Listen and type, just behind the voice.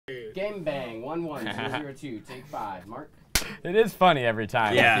Game bang, 1-1-0-0-2, take 5. Mark? It is funny every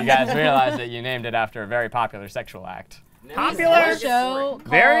time. Yeah. You guys realize that you named it after a very popular sexual act. Popular? Show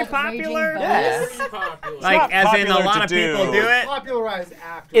Very popular? Yes. Like, as in a lot of people do it? Popularized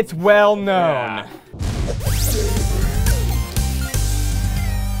after. It's well known.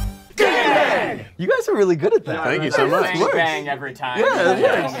 You guys are really good at that. Thank you so much. Bang, bang every time.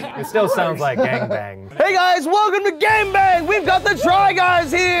 Yeah, It still sounds like gangbang. Hey guys, welcome to Game Bang! We've got the Try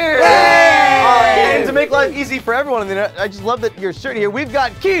Guys here! And to make life easy for everyone, I just love that your shirt here. We've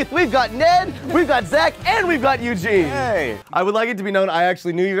got Keith, we've got Ned, we've got Zach, and we've got Eugene. Hey. I would like it to be known I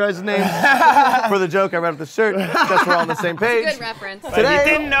actually knew you guys' names. For the joke, I read up the shirt. That's we're all on the same page. Good reference. But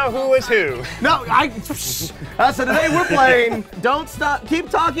you didn't know who was who. No, so today we're playing Don't Stop,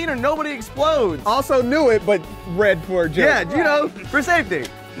 Keep Talking or Nobody Explodes. Also knew it, but read for a joke. Yeah, you know, for safety.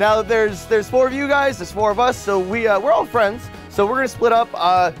 Now there's 4 of you guys, there's 4 of us, so we're all friends. So we're gonna split up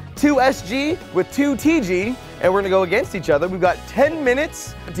 2 SG with 2 TG, and we're gonna go against each other. We've got 10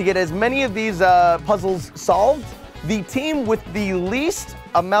 minutes to get as many of these puzzles solved. The team with the least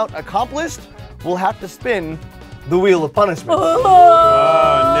amount accomplished will have to spin the wheel of punishment. Oh,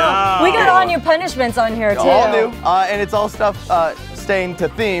 no. We got all new punishments on here, too. All new, and it's all stuff staying to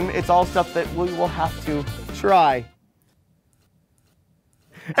theme. It's all stuff that we will have to try.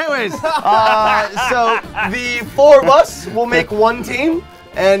 Anyways, so the 4 of us will make one team,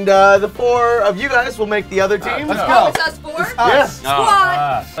 and the 4 of you guys will make the other team. Let's Oh, it's us 4? Yes.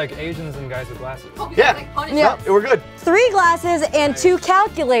 Squad! Like Asians and guys with glasses. Yeah. Like punishment. Yeah, we're good. 3 glasses and 2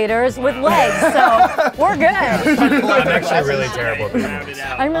 calculators with legs, so we're good. I'm actually really terrible at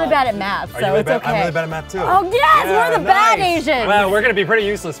math. I'm really bad at math, so it's okay. I'm really bad at math too. Oh yes, we're the bad Asians. Well, we're gonna be pretty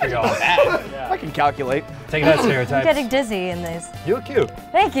useless for y'all. I can calculate. Take that I'm stereotype. getting dizzy in these. You look cute.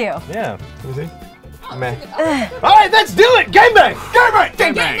 Thank you. Yeah. You see? Meh. All right, let's do it. Game bang. Game bang.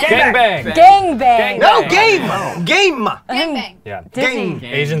 Game bang. Gang bang. Gang bang. No, game. Game. Gang bang. Yeah. Dizzy.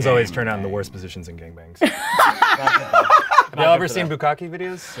 Asians always turn out in the worst positions in gangbangs. Y'all ever seen bukkake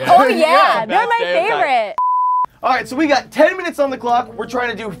videos? Yeah. Oh yeah, they're my favorite. All right, so we got 10 minutes on the clock. We're trying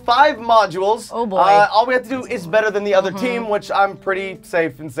to do 5 modules. Oh boy. All we have to do is better than the other team, which I'm pretty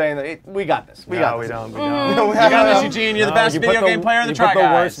safe in saying that we got this. We got this. We don't. We got this, Eugene. You're the best video game player in the Try Guys. You put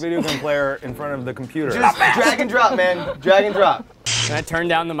the worst video game player in front of the computer. Just drag and drop, man. Drag and drop. Can I turn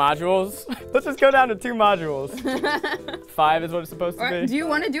down the modules? Let's just go down to 2 modules. 5 is what it's supposed to be. Do you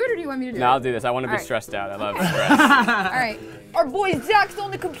want to do it or do you want me to do it? No, I'll do this. I want to be stressed out. I love stress. All right. Our boy Zach's on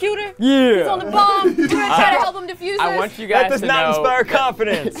the computer. Yeah. He's on the bomb. We're gonna try to help him defuse this. I want you guys That does to not know. inspire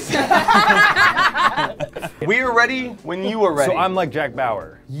confidence. We are ready when you are ready. So I'm like Jack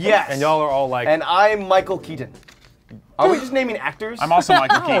Bauer. Yes. And y'all are all like. And I'm Michael Keaton. Are we just naming actors? I'm also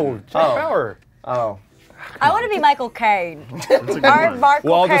Michael Keaton. Jack Bauer. Oh. I want to be Michael Caine. Or Marco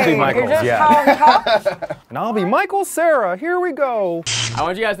Well, I'll just be Caine. Michael, You're just yeah. calling Cox? And I'll be Michael Sarah. Here we go. I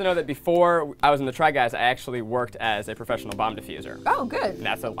want you guys to know that before I was in the Try Guys, I actually worked as a professional bomb diffuser. Oh, good. And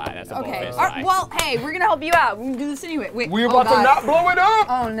that's a lie. That's a Okay. bull-faced All lie. right, well, hey, we're gonna help you out. We're gonna do this anyway. Wait. We're oh, about to God. not blow it up.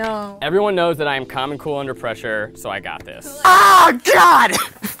 Oh no. Everyone knows that I am calm and cool under pressure, so I got this. Oh, God!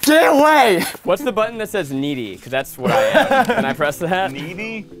 Get away! What's the button that says needy? Because that's what I am. Can I press that?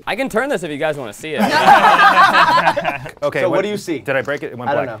 Needy? I can turn this if you guys want to see it. Okay. So what do you see? Did I break it? It went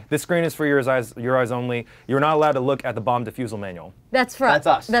I black. don't know. This screen is for your eyes only. You're not allowed to look at the bomb defusal manual. That's for That's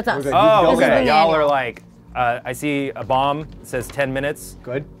us. That's us. We're good. Oh, This is okay. the Y'all manual. are like, I see a bomb. It says 10 minutes.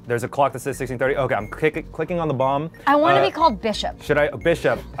 Good. There's a clock that says 16:30. Okay, I'm clicking on the bomb. I want to be called Bishop. Should I,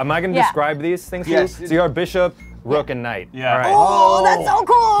 Bishop? Am I going to Yeah. describe these things to Yes. you? So you're Bishop, Rook, and Knight. Yeah. All right. Oh, that's so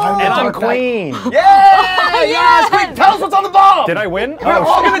cool. And I'm Queen. Yeah! Yes! Quick, tell us what's on the ball! Did I win? We're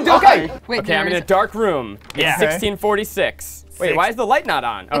all gonna do okay. Wait. Okay, I'm in a dark room. Yeah. It's 1646. Wait, why is the light not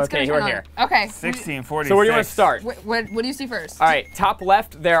on? Oh, It's okay, gonna we're turn here. on. Okay. 1646. So where do you want to start? What do you see first? All right, top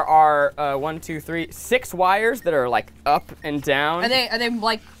left, there are 6 wires that are like up and down. Are they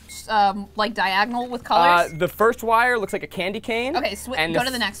like diagonal with colors? The first wire looks like a candy cane. Okay, and go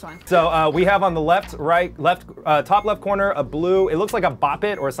to the next one. So we have on the top left corner a blue. It looks like a Bop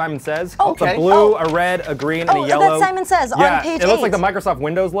It or a Simon Says. Okay. It's a blue, a red, a green, and a yellow. That's Simon Says Yeah, on page it looks 8. like the Microsoft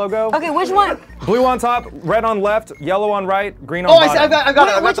Windows logo. Okay, which one? Blue on top, red on left, yellow on right, green on Oh, bottom. I got it. I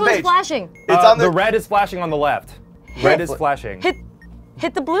got Which the one's page. flashing? It's on The red is flashing on the left. Red is flashing.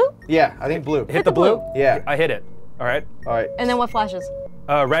 Hit the blue? Yeah, I think blue. Hit the blue? Yeah. I hit it. All right. All right. And then what flashes?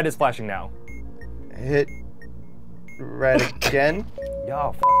 Red is flashing now. Hit red again.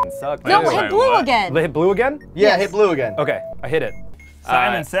 Y'all fucking suck. No, dude. hit blue again. Hit blue again? Yeah, Yes. hit blue again. Okay, I hit it.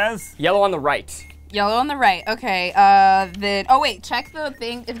 Simon Says. Yellow on the right. Yellow on the right. Okay. Then. Oh wait. Check the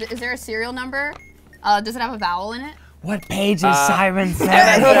thing. Is there a serial number? Does it have a vowel in it? What page is Simon saying?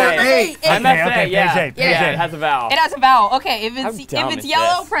 MSA. MSA, okay, yeah. page eight, page Yeah, eight. it has a vowel. It has a vowel. Okay, if How dumb it's is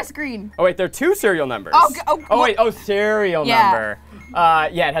yellow, this? press green. Oh wait, there are 2 serial numbers. Serial Yeah. number.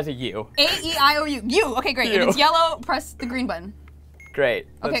 Yeah, it has a U. A-E-I-O-U. U. Okay, great. U. If it's yellow, press the green button. Great.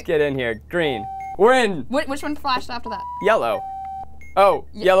 Let's Okay. get in here. Green. We're in Which one flashed after that? yellow. Oh,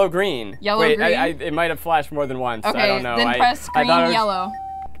 yellow green. Yellow, wait, green? it might have flashed more than once. Okay, I don't know. then press I green, thought it was- yellow.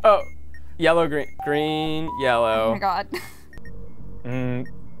 Oh, yellow, green, green, yellow. Oh my god.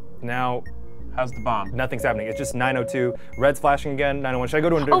 Now, How's the bomb? nothing's happening. It's just 902. Red's flashing again. 901. Should I go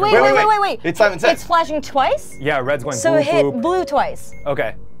to a Oh, different? wait. It's Simon Says. It's flashing twice? Yeah, red's going So boop, hit boop. blue twice.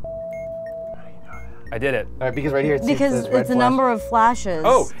 Okay. I did it. All right, because right here it Because says red it's a flash. number of flashes.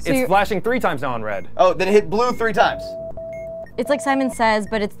 Oh, So it's you're- flashing 3 times now on red. Oh, then it hit blue 3 times. It's like Simon Says,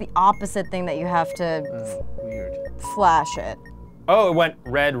 but it's the opposite thing that you have to Weird. flash it. Oh, it went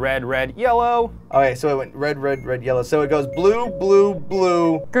red, red, red, yellow. Okay, so it went red, red, red, yellow. So it goes blue, blue,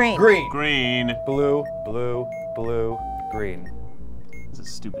 blue, Green. green. Green. Blue, blue, blue, green. This is a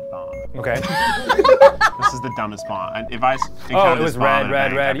stupid bomb. Okay. This is the dumbest bomb. If I encountered it was this bomb red, in a red,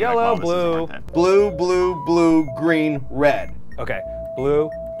 bank, red, I'd be like, yellow, well, this isn't blue. worth it. Blue, blue, blue, green, red. Okay. Blue,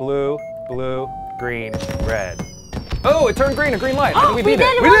 blue, blue, green, red. Oh, it turned green, a green light. I think we beat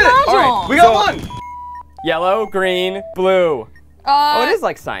it. We did it! All right, we got one! Yellow, green, blue. Oh, it is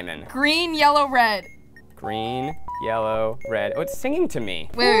like Simon. Green, yellow, red. Green, yellow, red. Oh, it's singing to me.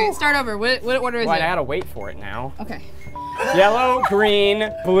 Wait, start over. What order is Why, it? I gotta wait for it now. Okay. Yellow, green,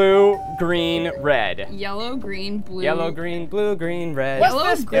 blue, green, red. Yellow, green, blue. Yellow, green, blue, green, red.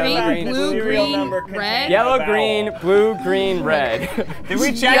 Yellow, green, green, blue, serial green, number red. contains- Yellow, Vowel. green, blue, green, red. Did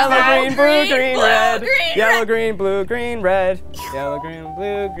we check Yellow, that? green, blue, green, blue, red. green, Yellow, red. green, blue, green, red. Yellow, green,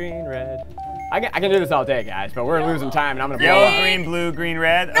 blue, green, red. I can do this all day, guys, but we're losing time, and I'm gonna Yellow, blow. green, blue, green,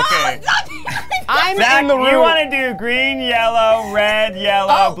 red. Okay. I'm Zach, in the room. you want to do green, yellow, red,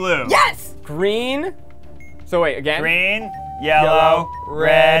 yellow, blue. Yes! Green. So wait, again. Green, yellow,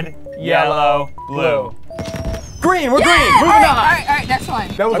 red, yellow, blue. Green. We're green. All Moving right, on. all right, next one.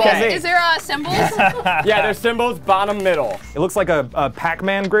 That was Okay. all me. Is there symbols? Yeah, there's symbols, bottom, middle. It looks like a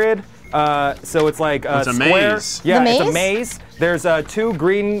Pac-Man grid. So it's like It's a square. maze. Yeah, The it's a maze? maze. There's 2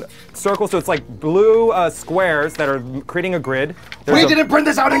 green circles, so it's like blue squares that are creating a grid. There's We a- didn't print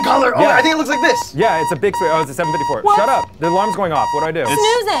this out in color. Oh, Yeah. I think it looks like this. Yeah, it's a big square. Oh, it's a 754. What? Shut up. The alarm's going off. What do I do? Snooze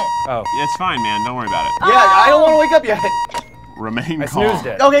it. Oh, It's fine, man. Don't worry about it. Yeah, I don't want to wake up yet. Remain I calm. snoozed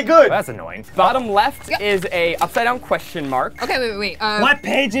it. Okay, good. That's annoying. Bottom left is a upside down question mark. Okay, wait. What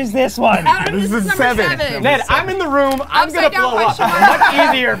page is this one? This is number 7. Ned, I'm in the room. I'm gonna Upside down blow up. question It's mark. much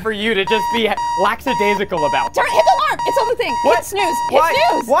easier for you to just be lackadaisical about Turn, it. hit the alarm. It's on the thing. Hit snooze. Why? Hit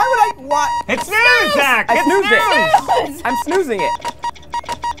snooze. Why would I? Why? It's snooze, Zach. I It's snoozed it. Snooze. I'm snoozing it.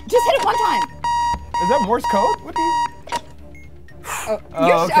 Just hit it one time. Is that Morse code? What do you?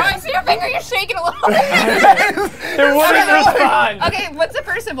 I see your finger. You're shaking a little. It wouldn't respond. Okay, what's the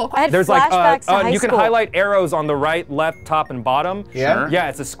first symbol? I had There's like flashbacks to high you can school. highlight arrows on the right, left, top, and bottom. Yeah? Sure. Yeah,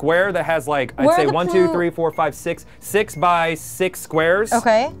 it's a square that has like I'd Where say are the 1, 2, blue- 3, 4, 5, 6, 6 by 6 squares.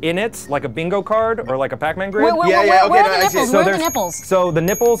 Okay. In it, like a bingo card or like a Pac-Man grid. Where, Yeah, where, yeah, where okay, are no, the I see it. nipples? So Where are the there's- nipples? So the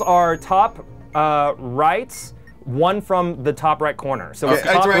nipples are top right, one from the top right corner. So it's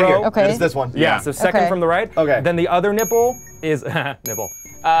It's top right row. here. Okay. It's this one. Yeah, so second Okay. from the right. Okay. Then the other nipple is nipple.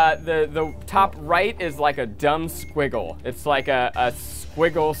 The top right is like a dumb squiggle. It's like a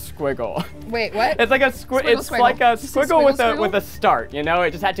squiggle. Wait, what? It's like a Squiggle, it's squiggle. like a Just a squiggle with squiggle, with a start. You know,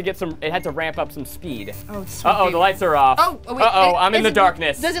 it just had to get some. It had to ramp up some speed. Oh, it's Uh oh, the lights are off. Oh, wait. I'm in is the it-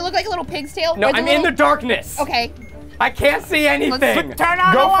 darkness. Does it look like a little pig's tail? No, Or is it I'm a in the little- darkness. Okay. I can't see anything. Turn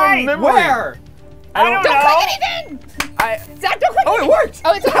on Go the light. from where? I don't Don't know. click anything! Zach, don't click Oh, it anything! worked.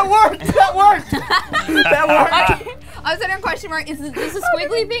 Oh, it's That worked. That worked. That worked. Okay. I was under a question mark. Does the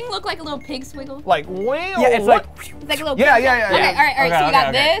squiggly thing look like a little pig swiggle? Like whale? Yeah, it's like It's like a little Yeah, pig yeah, swiggle. yeah, Okay, all right. So Okay, we got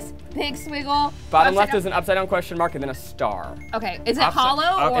okay. this, pig swiggle. bottom upside left down- is an upside down question mark and then a star. Okay, is it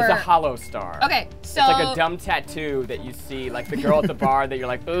hollow or? It's a hollow star. Okay, so. It's like a dumb tattoo that you see, like the girl at the bar that you're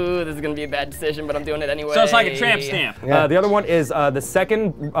like, ooh, this is gonna be a bad decision, but I'm doing it anyway. So it's like a tramp stamp. The other one is the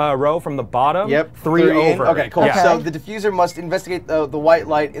second row from the bottom. Yep. 3 in. over. Okay, cool. Yeah. So the diffuser must investigate the white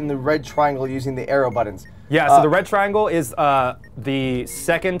light in the red triangle using the arrow buttons. Yeah, so the red triangle is the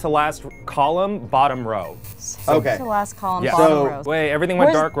second to last column, bottom row. Okay. The last column, Yeah. bottom So- rows. Wait, everything went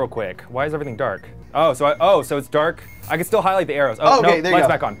Where's- dark real quick. Why is everything dark? Oh, so it's dark. I can still highlight the arrows. Oh, Oh, okay, no, there you lights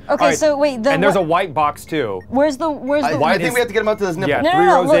go. back on. Okay, All right. so wait, the And there's a wh- white box too. Where's the I White think is- we have to get them up to this nipple. Yeah. No, 3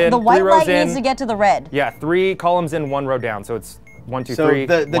 no, rows look, in, the 3 white rows light in. needs to get to the red. Yeah, 3 columns in, 1 row down. So it's 1, 2, So 3.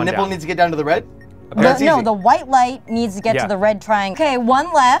 the one nipple down. needs to get down to the red? No, That's easy. the white light needs to get Yeah. to the red triangle. Okay,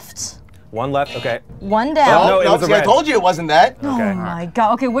 one left. One left. Okay. One down. Oh, no, it was a see, I red. told you it wasn't that. Oh my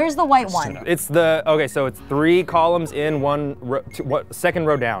god. Okay, where's the white one? It's the so it's 3 columns in, one row, second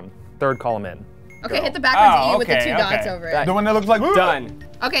row down, third column in. Okay, hit the backwards E with the okay, 2 dots over it. The one that looks like Done.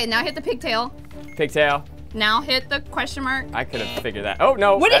 Okay, now hit the pigtail. Pigtail. Now hit the question mark. I could have figured that. Oh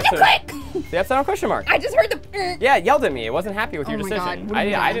no. What did you click? That's not a question mark. I just heard the. Yeah, it yelled at me. It wasn't happy with your Oh my decision. God, what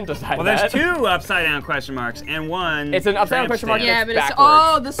did I didn't decide Well, that. there's 2 upside down question marks and 1. It's an upside down question mark. Yeah, that's but it's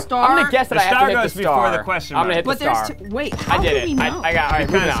backwards. the star. I'm gonna guess that The I have star to hit goes the star. before the question I'm gonna hit mark. the But star. there's wait. How I did do it. we know? I got. All right,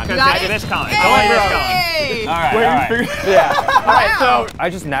 moving on. Because got I it? this column. Hey! I like this column. All right. Yeah. All right. So I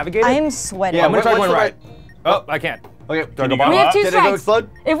just navigated. I am sweating. Yeah, I'm gonna try what's going the right. Oh, I can't. Okay, Do I go bottom? We have 2 Did it go strikes. explode?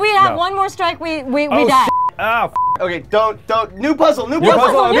 If we have No. one more strike, we Oh, die. Oh, Okay, don't. New puzzle, new New puzzle,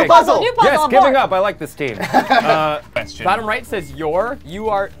 puzzle, new okay. puzzle. New puzzle. yes, on giving board. up. I like this team. Question. bottom right says your. You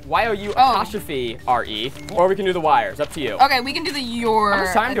are YOU Oh. apostrophe RE. Or we can do the wires. Up to you. Okay, we can do the your. How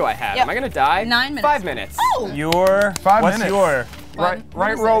much time do I have? Yep. Am I gonna die? 9 minutes. 5 minutes. Oh. Your. 5 What's minutes. your? Right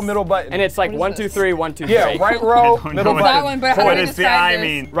What is row, this? middle button. And it's like What is 1, 2, this? 3, 1, 2, 3. Yeah, right row, I don't middle know button. That one, but how What do we does the describe I this?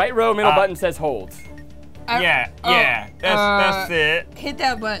 mean? Right row, middle button says hold. Yeah, that's it. Hit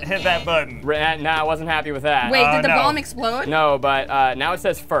that button. Hit that button. Nah, I wasn't happy with that. Wait, did the no. bomb explode? No, but now it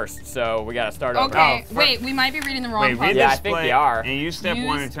says first, so we gotta start over. Okay, Oh, wait, we might be reading the wrong Wait, puzzle. read Yeah, this I think play, they are. And use step 1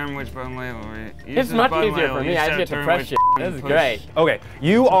 Use- and determine which button label. It's much easier for me. I just get to press shit. This is great. Okay,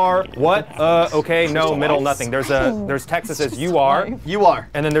 you are what? Okay, no, middle, nothing. There's text that says you are, You are.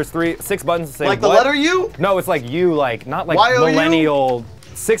 and then there's 6 buttons that say Like the what? letter U? No, it's like you, like not like Y-O-U? millennial.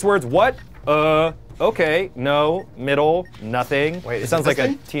 6 words. What? Okay, no, middle, nothing. Wait, it is sounds it like this a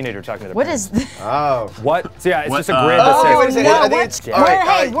thing? teenager talking to their What parents. is this? Oh. What? So yeah, it's What, just a grid that Oh, says. wait a second. no, I think what? it's. We're- All right,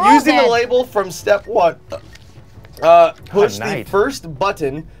 hey, we're all using the dead. label from step 1. Push the night. first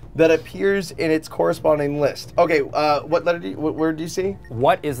button that appears in its corresponding list. Okay, what letter what word do you see?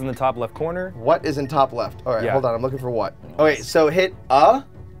 What is in the top left corner? What is in top left? All right, Yeah. hold on. I'm looking for what. Okay, so hit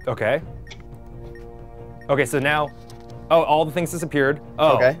Okay. Okay, so now, all the things disappeared.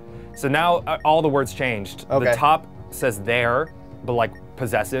 Oh. Okay. So now all the words changed. Okay. The top says there, but like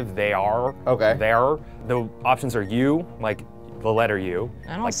possessive, they are. Okay. There. The options are you, like the letter U.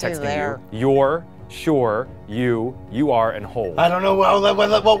 I don't like see texting there. you. Your, sure, you are, and hold. I don't know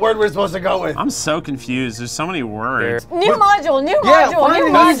what word we're supposed to go with. I'm so confused. There's so many words. New module, new Yeah, module, find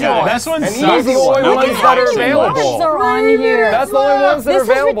new an easy module. one. This one An sucks. easy one. The Look ones at that how are many words available. are on here. That's the only ones that This are is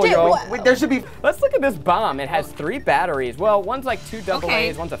available, yo. ridiculous. Wait, there should be. Let's look at this bomb. It has 3 batteries. Well, one's like 2 double Okay.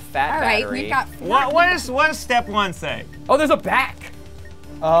 A's, one's a fat All right, battery. we've got. What does step 1 say? Oh, there's a back.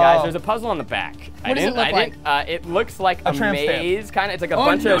 Guys, there's a puzzle on the back. What does it look like? It looks like a tramp stamp. maze, kind of. It's like a Oh,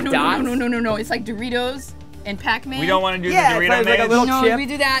 bunch no, of no, dots. no. It's like Doritos and Pac-Man. We don't want to do Yeah, the it's Dorito like a maze. little No, chip. we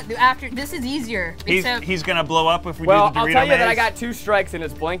do that after. This is easier. Except, He's gonna blow up if we Well, do the I'll Dorito tell you maze. that I got 2 strikes and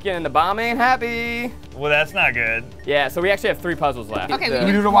it's blinking and the bomb ain't happy. Well, that's not good. Yeah, so we actually have 3 puzzles left. okay, The-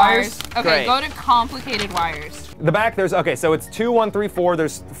 we do the wires. wires? Okay, Great. go to complicated wires. The back, okay, so it's 2, 1, 3, 4.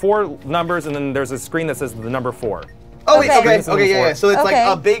 There's 4 numbers, and then there's a screen that says the number 4. Oh, wait, Okay. okay, This is yeah, four. yeah. So it's Okay.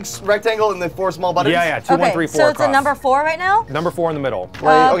 like a big rectangle and then 4 small buttons? Yeah, 2, 1, 3, 4 so it's a across. number 4 right now? Number 4 in the middle.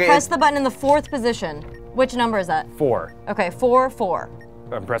 Okay, Press the button in the 4th position. Which number is that? 4. Okay, 4, 4.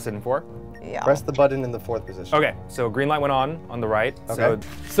 I'm pressing 4. Yeah. Press the button in the 4th position. Okay, so green light went on the right. Okay.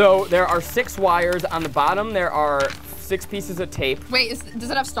 So there are 6 wires on the bottom. There are 6 pieces of tape. Wait, does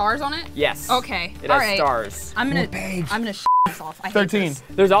it have stars on it? Yes. Okay. It all has right. stars. I'm gonna this off. I hate 13. this.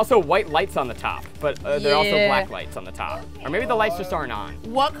 There's also white lights on the top, but there are also Yeah. black lights on the top. Or maybe the lights just aren't on.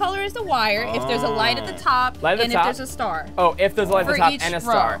 What color is the wire? If there's a light at the top, Light at the and top? if there's a star. Oh, if there's a light at For the top each and a row.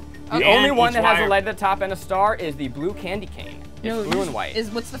 star. The Okay. only And one each that has a wire- light at the top and a star is the blue candy cane. It's blue and white.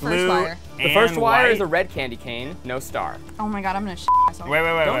 What's the first Blue wire? The first and wire white. is a red candy cane, no star. Oh my god, I'm gonna myself.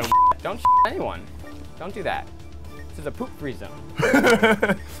 Wait. Don't anyone. Don't do that. This is a poop-free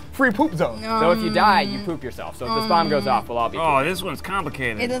zone. Free poop zone. So if you die, you poop yourself. So if this bomb goes off, we'll all be Oh, pooping. this one's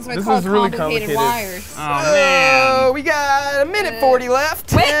complicated. That's why This it's called is really complicated complicated. wires. Oh man. we got a minute 40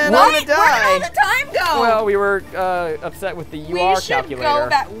 left. Wait, and what? I'm gonna Where did all die. the time go? Well, we were upset with the we UR should calculator. go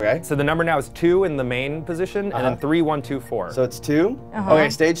back. Okay. So the number now is 2 in the main position, and then 3, 1, 2, 4. So it's 2. Okay,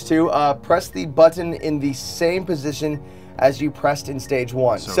 stage 2. Press the button in the same position as you pressed in stage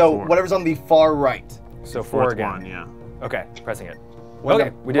 1. So 4. whatever's on the far right. So 4 Fourth again. one, yeah. Okay, pressing it. What Okay,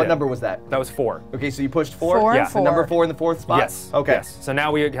 num- we did What it. number was that? That was 4. Okay, so you pushed 4? 4 Yeah. and So number 4. 4 in the 4th spot? Yes. Okay. Yes. So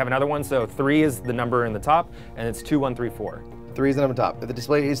now we have another one. So 3 is the number in the top, and it's 2, 1, 3, 4. 3 is the number top. If the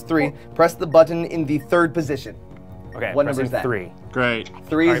display is 3, press the button in the 3rd position. Okay, What number is that? 3. Great.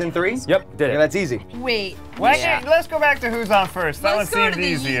 3 is in 3? Yep, did it. Yeah, that's easy. Wait. Let's go back to who's on first. That one Let's go to seemed the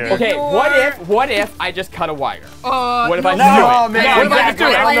easier. Okay, what if I just cut a wire? What if I no, just do it? man, What if I just do it?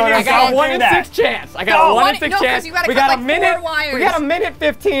 exactly. I got a Don't 1 do in that. 6 chance. I got a 1 in 6 no, 'cause chance. you gotta We cut got a like minute. 4 wires. We got a minute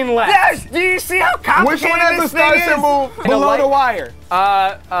 15 left. Yes! Do you see how complicated Which one has the this star thing is? symbol below the wire?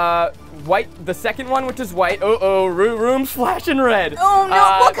 White. The second one, which is white. Room's flashing red. Oh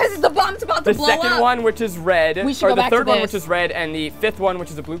no, because the bomb's about to The blow second up. one, which is red, We should or go the back to third one, this. which is red, and the 5th one,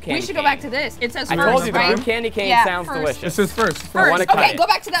 which is a blue candy We should go back to this. It says I first, told you the right? blue candy cane Yeah, sounds first. delicious. This is first. I wanna First. cut Okay, it. go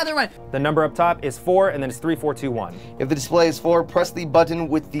back to the other one. The number up top is 4, and then it's 3, 4, 2, 1. If the display is 4, press the button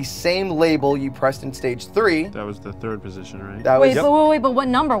with the same label you pressed in stage 3. That was the 3rd position, right? That Wait, was but what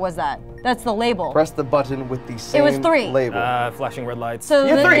number was that? That's the label. press the button with the same was 3. label. Flashing red lights. So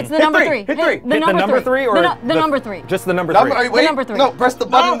Yeah, 3. it's the Hit number 3. 3. Hit 3. The Hit the number number 3 or the number 3. Just the number 3. Wait, number 3. No, press the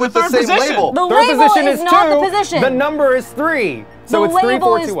button with the third same position. label. The Third label position is is not 2. the position. The number is 3. So The it's 3, label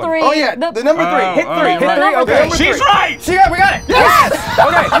 4, is 2, 1. 3. Oh yeah, the number 3. Hit 3. Hit 3? number Okay. three. She's right! Yeah, we got it. Yes!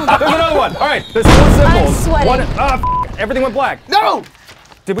 Okay, there's another one. All right, there's 4 symbols. sweating. Everything went black. No!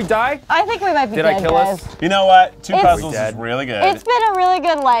 Did we die? I think we might be Did dead, I kill guys. us? You know what? 2 It's- puzzles is Dead. really good. It's been a really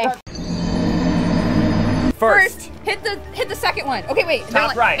good life. First. Hit the second one. Okay, wait. Top don't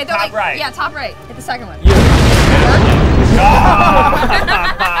like- right, it don't top right. Yeah, top right. Hit the second one.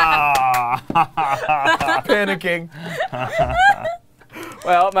 Panicking.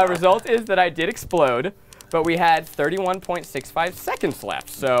 Well, my result is that I did explode, but we had 31.65 seconds left.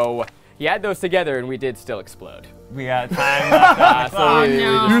 So you add those together, and we did still explode. We got time left. So we no.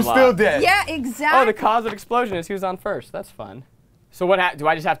 just You're lost. still dead. Yeah, Oh, exactly. the cause of explosion is who's on first. That's fun. So what? Do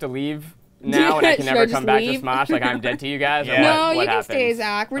I just have to leave now, and I can Should I never just come back to leave? Smosh? Like I'm dead to you guys? Or Yeah. No, what you can happens? stay,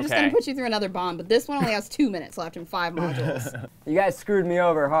 Zach. We're just Okay. gonna put you through another bomb, but this one only has 2 minutes left and 5 modules. You guys screwed me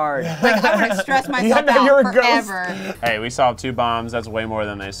over hard. Like I would stress myself Yeah, you're a out ghost. forever. Hey, we solved 2 bombs. That's way more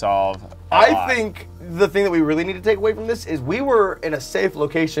than they solve. I think the thing that we really need to take away from this is we were in a safe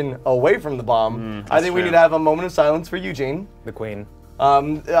location away from the bomb. I think we true. need to have a moment of silence for Eugene. The queen.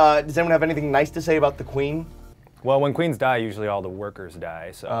 Does anyone have anything nice to say about the queen? Well, when queens die, usually all the workers die.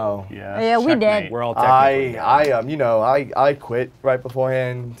 So Oh. Yeah, we did. checkmate. we're all technically dead. I quit right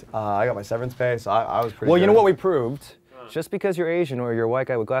beforehand. I got my severance pay, so I was pretty Well, you know good. what we proved? Just because you're Asian or you're a white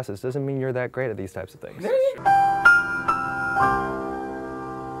guy with glasses doesn't mean you're that great at these types of things.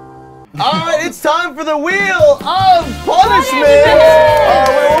 All right, it's time for the Wheel of Punishment!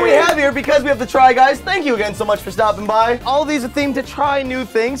 What we have here, because we have the Try Guys, thank you again so much for stopping by. All of these are themed to try new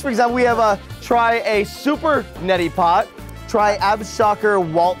things. For example, we have try a super neti pot, try Habersberger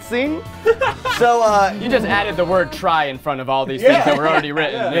waltzing. So, You just added the word "try" in front of all these things that were already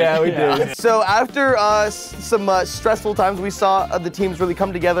written. yeah, we did. So after some stressful times, we saw the teams really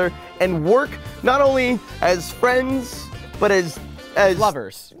come together and work not only as friends, but as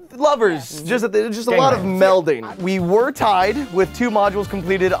Lovers. Lovers, just a lot of melding. We were tied with 2 modules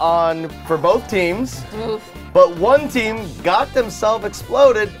completed for both teams, but one team got themselves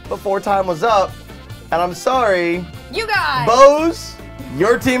exploded before time was up, and I'm sorry, You guys. Bose,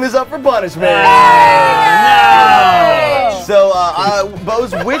 your team is up for punishment. No! So,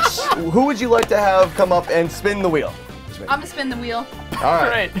 Bose, who would you like to have come up and spin the wheel? I'm gonna spin the wheel. All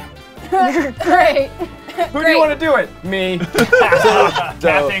right. Great. Great. Who do you want to do it? Me.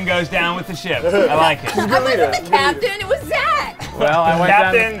 Captain goes down with the ship. I like it. I wasn't the captain. It was Zach. Well, I went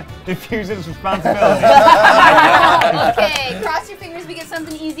down. Captain diffuses responsibility. Okay, cross your fingers. We get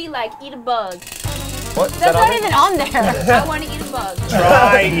something easy like eat a bug. What? That's not even on there. I want to eat a bug.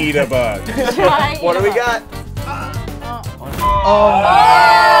 Try eat a bug. What do we got?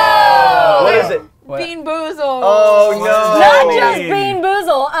 Oh! What is it? Bean Boozled. Oh no! Not just Bean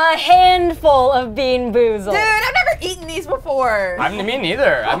Boozle, a handful of Bean Boozle. Dude, I've never eaten these before. Me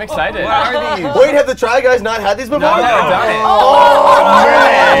neither. I'm excited. Wait, have the Try Guys not had these before? I've never done it.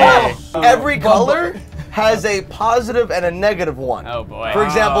 Oh. Every color has a positive and a negative one. Oh boy. For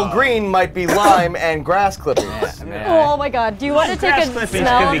example, green might be lime and grass clippings. Oh my god, do you want to take a Clippings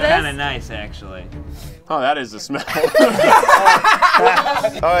smell could of be this? kind of nice, actually. Oh, that is the smell.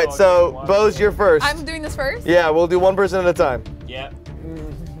 All right, so Bose, you're first. I'm doing this first? Yeah, we'll do one person at a time. Yep.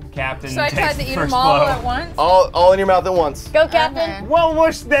 Captain So I takes tried to the eat first them all blow. at once? All in your mouth at once. Go, Captain. Okay. Well,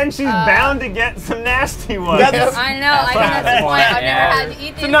 then she's bound to get some nasty ones. That's- I know, I think that's the point. I've never had to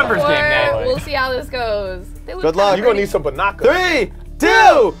eat these a numbers before. game, Ned. We'll see how this goes. They look Good luck. kinda You're gonna pretty. need some binoculars. 3,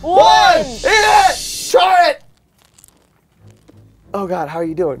 2, 1, eat it! Try it! Oh God, how are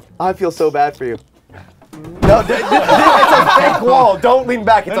you doing? I feel so bad for you. No, it's a fake wall. Don't lean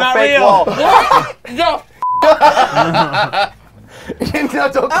back. It's a not fake real. wall. No. No,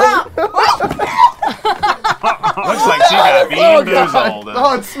 don't come. Looks like she got bean boozled.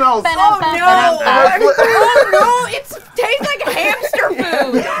 Oh, it smells. Oh no! It tastes like hamster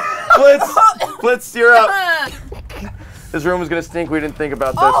food. Blitz, you're up. This room is gonna stink. We didn't think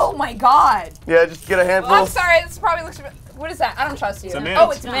about this. Oh my god. Yeah, just get a handful. Oh, I'm sorry. This probably looks. What is that? I don't trust you. It's a mint. Oh,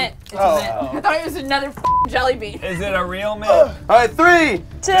 it's mint. It's a mint. I thought it was another jelly bean. Is it a real mint? All right, 3,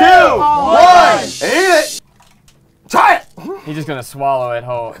 2, 1, eat it. Try it. He's just gonna swallow it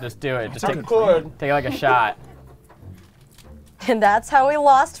whole. Just do it. Just take it like a shot. And that's how we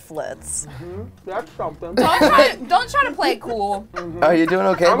lost Flitz. That's something. Don't try to play it cool. Are you doing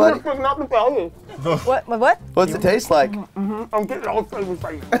okay, buddy? Not the belly. What? What's it taste like? I'm getting all flavors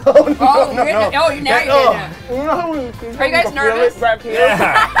right. Oh, now you're getting it. You know how when you Are you guys nervous? back here?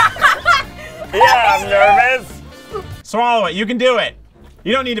 Yeah, I'm nervous. Swallow it. You can do it.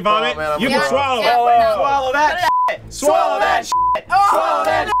 You don't need to vomit. man, you Yeah, can swallow yeah, it. no. Swallow that shit. Swallow that shit. Swallow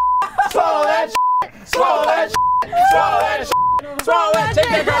that shit. Swallow that shit. Swallow that shit. Swallow that shit. Swallow it. Take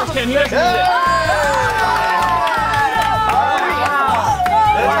that garbage can. You guys can do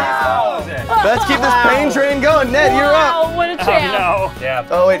it. Let's keep this pain train going. Ned, you're up. What a champ. No. Yeah.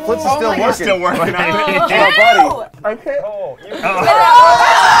 Oh wait, Flitz is still working. You're still working on it. Oh, buddy. I can't.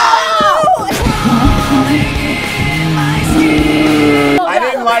 I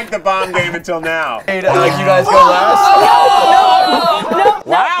didn't like the bomb game until now. Hey, you guys go last.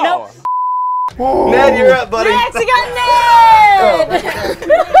 Wow. Ned, you're up, buddy. Next, we got Ned.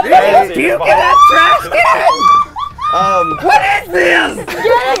 Do you get that trash can? What is this?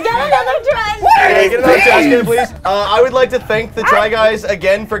 Get another trash. Hey, get another trash can, please. I would like to thank the Try Guys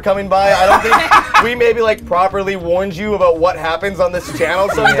again for coming by. I don't think we maybe like properly warned you about what happens on this channel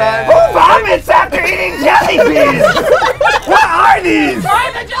sometimes. Who vomits after eating jelly beans? What are these?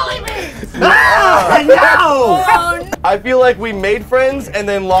 Try the jelly beans. Ah, no! I feel like we made friends and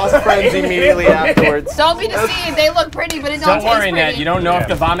then lost friends immediately afterwards. Don't be deceived. They look pretty, but it don't Don't taste worry, pretty. Ned. You don't know if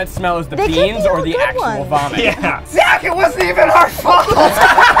the vomit smell is the They could beans be or all the good actual ones. vomit. Yeah. Zach, it wasn't even our fault.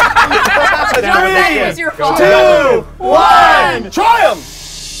 That was your fault. 2, 1, try 'em.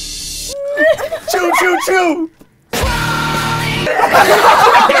 Choo, choo, choo.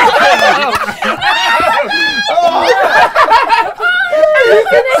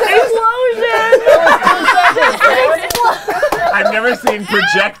 I've never seen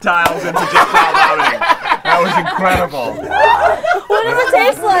projectiles and projectile vomiting. That was incredible. What does it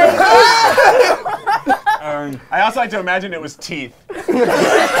taste like? I also like to imagine it was teeth.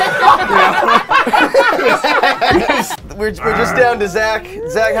 We're just down to Zach.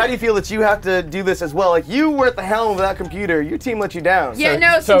 Zach, how do you feel that you have to do this as well? Like, you were at the helm of that computer. Your team let you down. Yeah,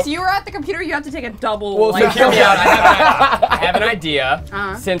 no, since you were at the computer, you have to take a double. Well, so hear me out. I have an idea.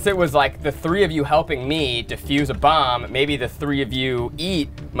 Uh-huh. Since it was like the 3 of you helping me defuse a bomb, maybe the 3 of you eat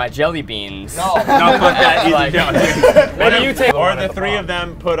my jelly beans. No, fuck that. Like, Maybe you take. Or the 3 of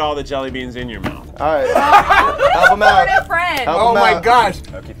them put all the jelly beans in your mouth. All right. Help him out. We're a friend. Help Oh him my out. gosh.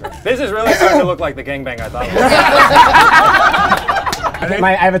 This is really starting to look like the gangbang I thought it was.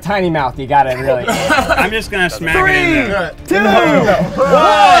 I have a tiny mouth. You got it, really. I'm just gonna smack it in there. 2, 1,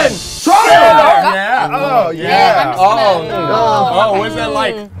 try 'em. Yeah. Oh, yeah. Oh, what's that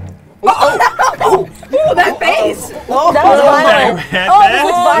like? Oh, that face. That was violent. Oh, this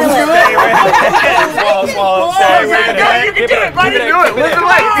looks violent. Swallow. You can do it, buddy. Do it. Live the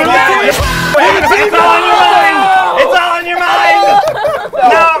life. It's all on your mind. It's all on your mind.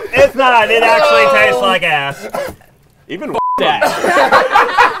 No, it's not. It actually tastes like ass. Even that.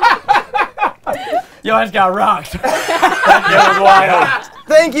 Yo, I just got rocked. That was wild.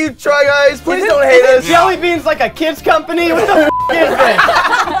 Thank you, Try Guys. Please don't hate us. Jelly Beans like a kid's company? What the is this?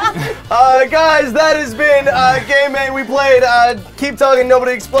 Guys, that has been Game Man. We played Keep Talking,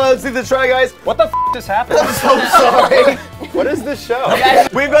 Nobody Explodes. See the Try Guys. What the f just happened? I'm so sorry. What is this show?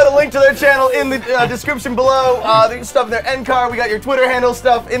 We've got a link to their channel in the description below. There's stuff in their end card. We got your Twitter handle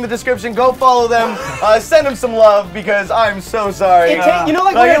stuff in the description. Go follow them. Send them some love because I'm so sorry. You know,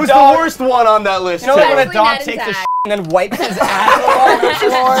 like it when was a dog, the worst one on that list. you know, like when a Especially dog Ned takes a and shit and then wipes his ass all over the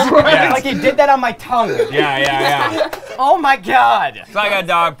floor. Yeah. Like he did that on my tongue. Yeah. Oh my god. It's like a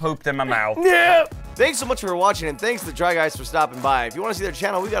dog pooped in my mouth. Yeah. Thanks so much for watching, and thanks to the Try Guys for stopping by. If you want to see their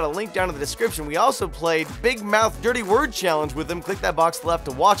channel, we got a link down in the description. We also played Big Mouth Dirty Word Challenge with them. Click that box to the left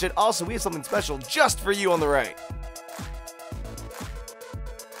to watch it. Also, we have something special just for you on the right.